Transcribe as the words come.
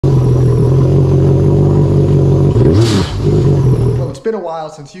been a while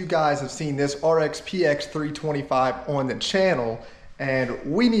since you guys have seen this RX-PX 325 on the channel, and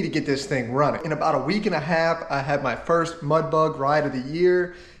we need to get this thing running. In about a week and a half, I had my first Mudbug ride of the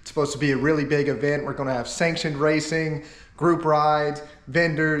year. It's supposed to be a really big event. We're gonna have sanctioned racing, group rides,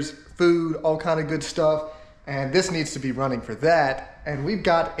 vendors, food, all kind of good stuff. And this needs to be running for that. And we've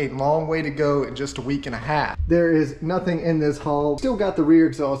got a long way to go in just a week and a half. There is nothing in this hull. Still got the rear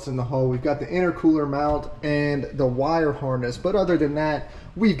exhaust in the hull. We've got the intercooler mount and the wire harness. But other than that,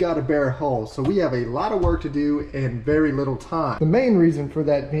 we've got a bare hull. So we have a lot of work to do in very little time. The main reason for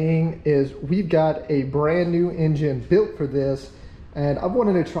that being is we've got a brand new engine built for this. And I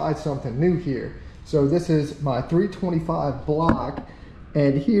wanted to try something new here. So this is my 325 block.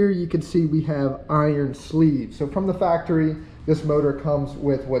 And here you can see we have iron sleeves. So from the factory, this motor comes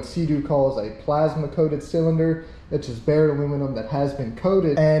with what Sea-Doo calls a plasma coated cylinder. It's just bare aluminum that has been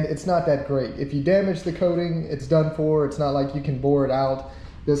coated, and it's not that great. If you damage the coating, it's done for. It's not like you can bore it out.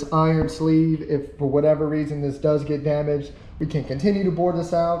 This iron sleeve, if for whatever reason this does get damaged, we can continue to bore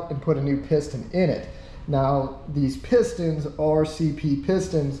this out and put a new piston in it. Now, these pistons are CP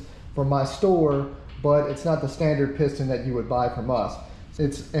pistons from my store, but it's not the standard piston that you would buy from us.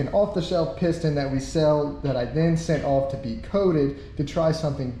 It's an off-the-shelf piston that we sell that I then sent off to be coated to try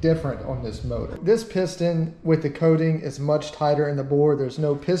something different on this motor. This piston with the coating is much tighter in the bore. There's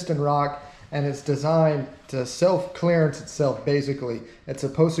no piston rock, and it's designed to self-clearance itself, basically. It's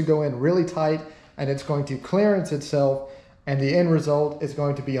supposed to go in really tight, and it's going to clearance itself, and the end result is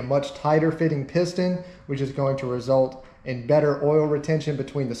going to be a much tighter fitting piston, which is going to result in better oil retention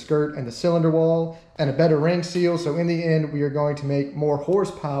between the skirt and the cylinder wall and a better ring seal. So in the end, we are going to make more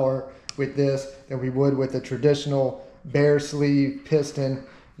horsepower with this than we would with a traditional bare sleeve piston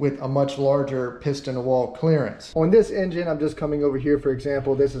with a much larger piston wall clearance. On this engine, I'm just coming over here, for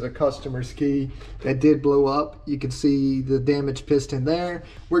example, this is a customer ski that did blow up. You can see the damaged piston there.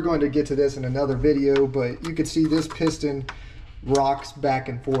 We're going to get to this in another video, but you can see this piston rocks back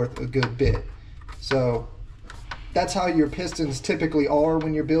and forth a good bit. So that's how your pistons typically are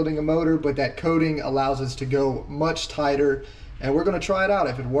when you're building a motor, but that coating allows us to go much tighter, and we're going to try it out.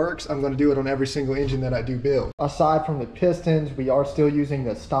 If it works, I'm going to do it on every single engine that I do build. Aside from the pistons, we are still using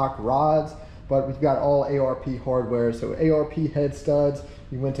the stock rods, but we've got all ARP hardware. So ARP head studs,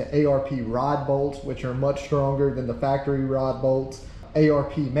 we went to ARP rod bolts, which are much stronger than the factory rod bolts.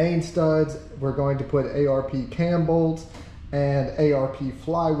 ARP main studs, we're going to put ARP cam bolts and ARP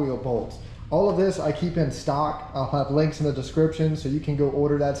flywheel bolts. All of this I keep in stock. I'll have links in the description so you can go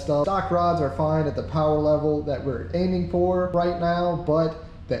order that stuff. Stock rods are fine at the power level that we're aiming for right now, but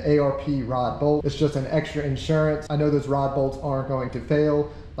the ARP rod bolt is just an extra insurance. I know those rod bolts aren't going to fail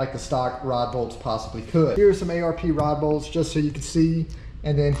like the stock rod bolts possibly could. Here are some ARP rod bolts just so you can see.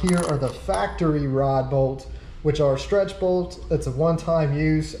 And then here are the factory rod bolts, which are stretch bolts. It's a one-time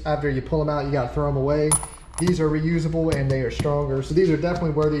use. After you pull them out, you gotta throw them away. These are reusable and they are stronger. So these are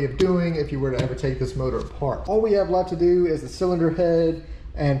definitely worthy of doing if you were to ever take this motor apart. All we have left to do is the cylinder head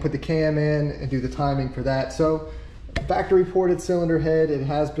and put the cam in and do the timing for that. So factory ported cylinder head, it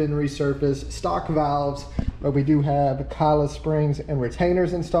has been resurfaced. Stock valves, but we do have Kyle springs and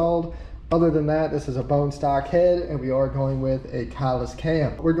retainers installed. Other than that, this is a bone stock head and we are going with a Kyle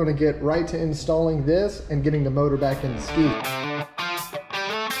cam. We're gonna get right to installing this and getting the motor back in the ski.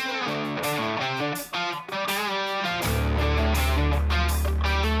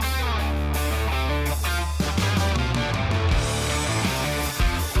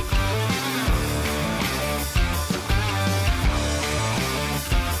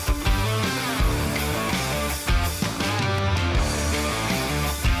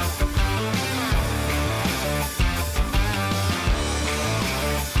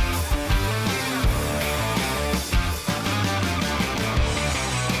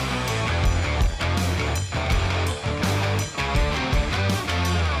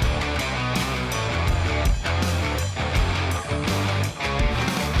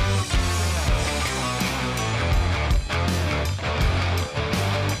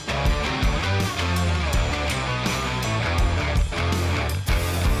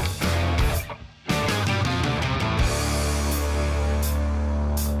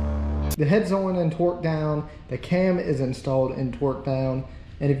 The head's on and torque down, the cam is installed and torque down,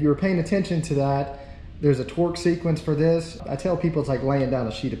 and if you were paying attention to that, there's a torque sequence for this. I tell people it's like laying down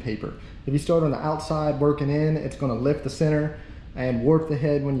a sheet of paper. If you start on the outside working in, it's gonna lift the center and warp the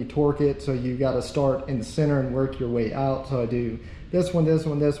head when you torque it, so you gotta start in the center and work your way out. So I do this one, this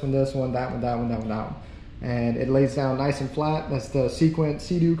one, this one, this one, that one, that one, that one, that one. And it lays down nice and flat. That's the sequence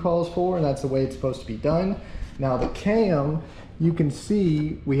Sea-Doo calls for, and that's the way it's supposed to be done. Now the cam, you can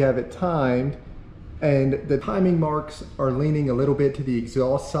see we have it timed And the timing marks are leaning a little bit to the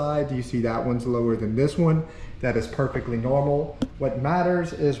exhaust side. You see that one's lower than this one. That is perfectly normal. What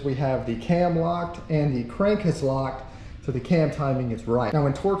matters is we have the cam locked and the crank is locked, so the cam timing is right. Now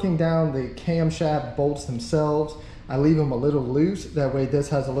when torquing down the camshaft bolts themselves, I leave them a little loose. That way this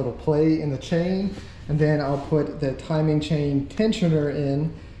has a little play in the chain. And then I'll put the timing chain tensioner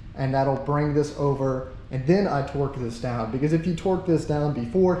in, and that'll bring this over. And then I torque this down, because if you torque this down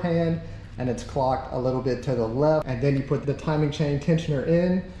beforehand and it's clocked a little bit to the left, and then you put the timing chain tensioner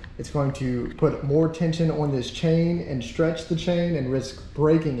in, it's going to put more tension on this chain and stretch the chain and risk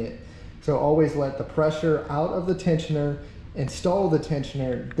breaking it. So always let the pressure out of the tensioner, install the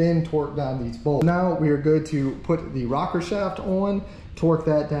tensioner, then torque down these bolts. Now we are good to put the rocker shaft on, torque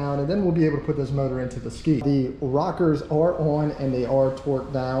that down, and then we'll be able to put this motor into the ski. The rockers are on and they are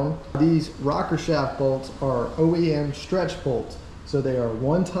torqued down. These rocker shaft bolts are OEM stretch bolts. So they are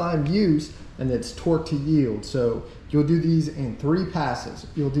one-time use and it's torque to yield. So you'll do these in 3 passes.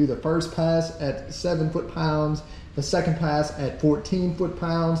 You'll do the first pass at 7 foot-pounds, the second pass at 14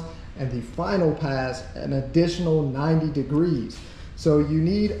 foot-pounds, and the final pass an additional 90 degrees. So you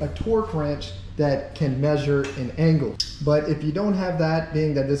need a torque wrench that can measure an angle. But if you don't have that,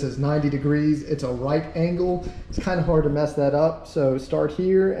 being that this is 90 degrees, it's a right angle, it's kind of hard to mess that up. So start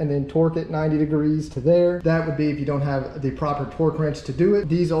here and then torque it 90 degrees to there. That would be if you don't have the proper torque wrench to do it.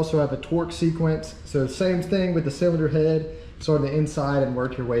 These also have a torque sequence. So same thing with the cylinder head. Start on the inside and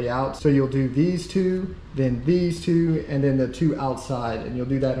work your way out. So you'll do these 2, then these 2, and then the 2 outside, and you'll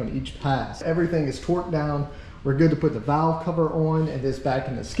do that on each pass. Everything is torqued down. We're good to put the valve cover on and this back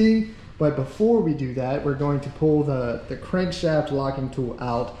in the ski. But before we do that, we're going to pull the crankshaft locking tool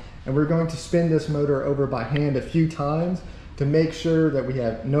out, and we're going to spin this motor over by hand a few times to make sure that we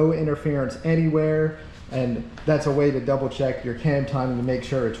have no interference anywhere. And that's a way to double check your cam timing to make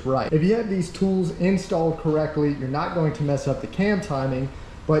sure it's right. If you have these tools installed correctly, you're not going to mess up the cam timing.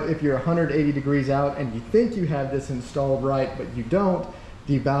 But if you're 180 degrees out and you think you have this installed right, but you don't,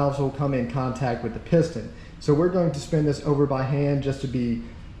 the valves will come in contact with the piston. So we're going to spin this over by hand just to be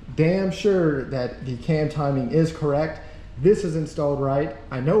damn sure that the cam timing is correct. This is installed right.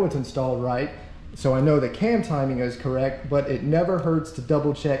 I know it's installed right. So I know the cam timing is correct, but it never hurts to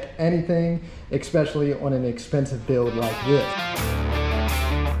double check anything, especially on an expensive build like this.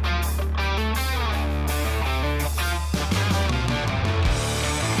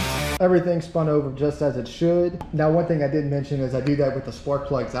 Everything spun over just as it should. Now, one thing I didn't mention is I do that with the spark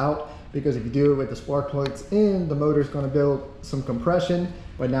plugs out, because if you do it with the spark plugs in, the motor's going to build some compression.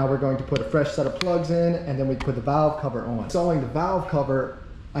 But now we're going to put a fresh set of plugs in, and then we put the valve cover on. Installing the valve cover,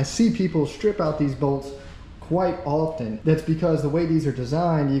 I see people strip out these bolts quite often. That's because the way these are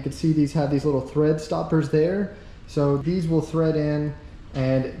designed, you can see these have these little thread stoppers there. So these will thread in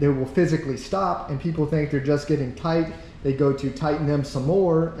and they will physically stop, and people think they're just getting tight. They go to tighten them some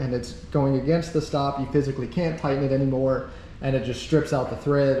more and it's going against the stop. You physically can't tighten it anymore, and it just strips out the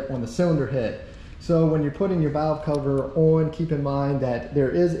thread on the cylinder head. So when you're putting your valve cover on, keep in mind that there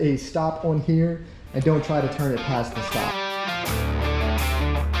is a stop on here, and don't try to turn it past the stop.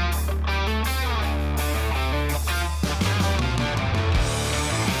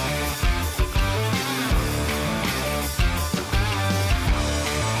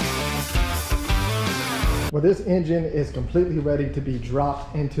 Well, this engine is completely ready to be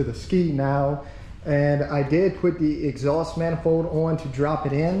dropped into the ski now, and I did put the exhaust manifold on to drop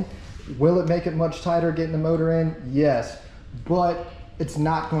it in. Will it make it much tighter getting the motor in? Yes, but it's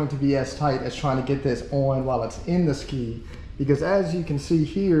not going to be as tight as trying to get this on while it's in the ski, because as you can see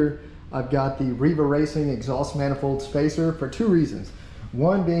here, I've got the Riva Racing exhaust manifold spacer for 2 reasons.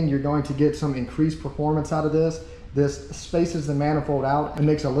 One being you're going to get some increased performance out of this. This spaces the manifold out and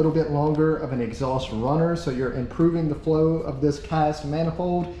makes a little bit longer of an exhaust runner, so you're improving the flow of this cast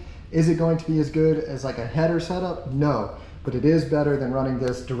manifold. Is it going to be as good as like a header setup? No, but it is better than running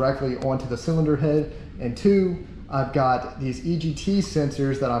this directly onto the cylinder head. And 2, I've got these EGT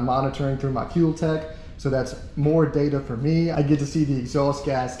sensors that I'm monitoring through my fuel tech, so that's more data for me. I get to see the exhaust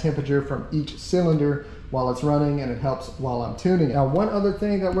gas temperature from each cylinder while it's running, and it helps while I'm tuning it. Now, one other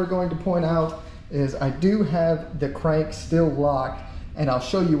thing that we're going to point out is I do have the crank still locked, and I'll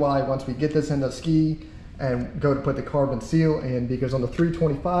show you why once we get this in the ski and go to put the carbon seal in, because on the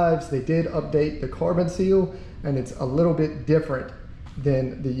 325s they did update the carbon seal and it's a little bit different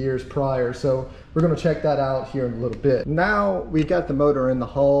than the years prior. So we're going to check that out here in a little bit. Now we got the motor in the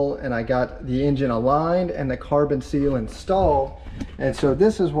hull and I got the engine aligned and the carbon seal installed. And so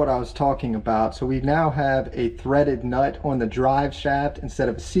this is what I was talking about. So we now have a threaded nut on the drive shaft instead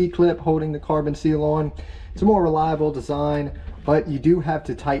of a C-clip holding the carbon seal on. It's a more reliable design, but but you do have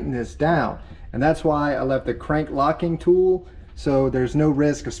to tighten this down. And that's why I left the crank locking tool, so there's no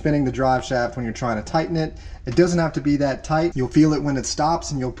risk of spinning the drive shaft when you're trying to tighten it. It doesn't have to be that tight. You'll feel it when it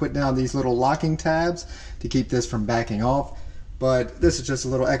stops, and you'll put down these little locking tabs to keep this from backing off. But this is just a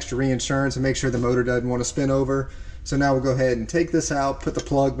little extra reinsurance to make sure the motor doesn't want to spin over. So now we'll go ahead and take this out, put the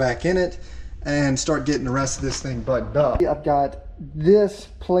plug back in it, and start getting the rest of this thing buttoned up. I've got this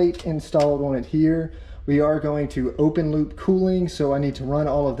plate installed on it here. We are going to open loop cooling, so I need to run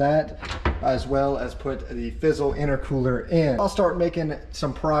all of that, as well as put the Fizzle intercooler in. I'll start making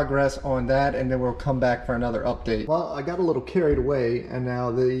some progress on that, and then we'll come back for another update. Well, I got a little carried away, and now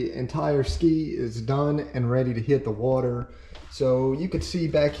the entire ski is done and ready to hit the water. So you can see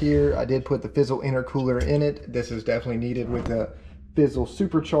back here, I did put the Fizzle intercooler in it. This is definitely needed with the Fizzle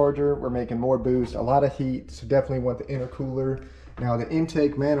supercharger. We're making more boost, a lot of heat, so definitely want the intercooler. Now the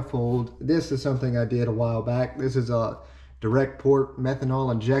intake manifold, this is something I did a while back. This is a direct port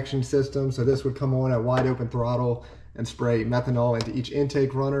methanol injection system. So this would come on at wide open throttle and spray methanol into each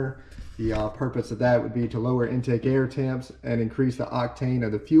intake runner. The purpose of that would be to lower intake air temps and increase the octane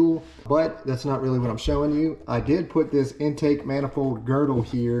of the fuel, but that's not really what I'm showing you. I did put this intake manifold girdle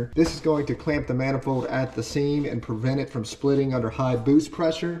here. This is going to clamp the manifold at the seam and prevent it from splitting under high boost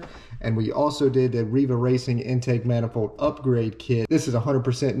pressure. And we also did the Riva Racing intake manifold upgrade kit. This is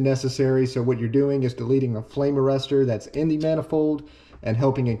 100% necessary, so what you're doing is deleting the flame arrestor that's in the manifold and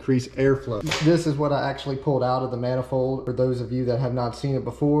helping increase airflow. This is what I actually pulled out of the manifold. For those of you that have not seen it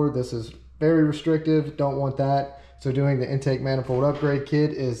before, this is very restrictive, don't want that. So doing the intake manifold upgrade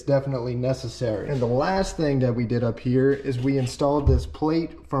kit is definitely necessary. And the last thing that we did up here is we installed this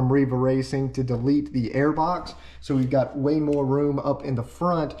plate from Riva Racing to delete the airbox. So we've got way more room up in the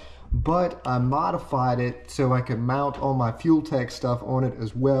front, but I modified it so I could mount all my Fuel Tech stuff on it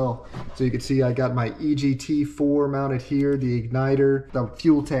as well. So you can see I got my EGT4 mounted here, the igniter. The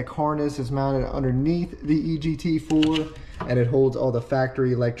Fuel Tech harness is mounted underneath the EGT4, and it holds all the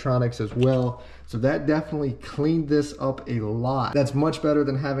factory electronics as well. So that definitely cleaned this up a lot. That's much better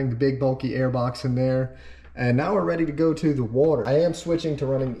than having the big bulky airbox in there. And now we're ready to go to the water. I am switching to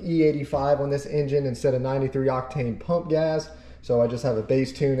running E85 on this engine instead of 93 octane pump gas. So I just have a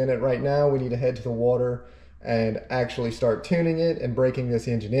base tune in it right now. We need to head to the water and actually start tuning it and breaking this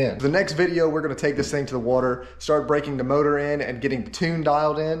engine in. The next video, we're gonna take this thing to the water, start breaking the motor in and getting the tune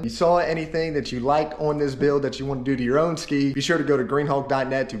dialed in. If you saw anything that you liked on this build that you want to do to your own ski, be sure to go to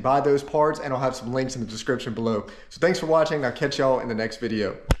greenhawk.net to buy those parts, and I'll have some links in the description below. So thanks for watching. I'll catch y'all in the next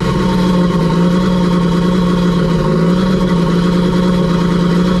video.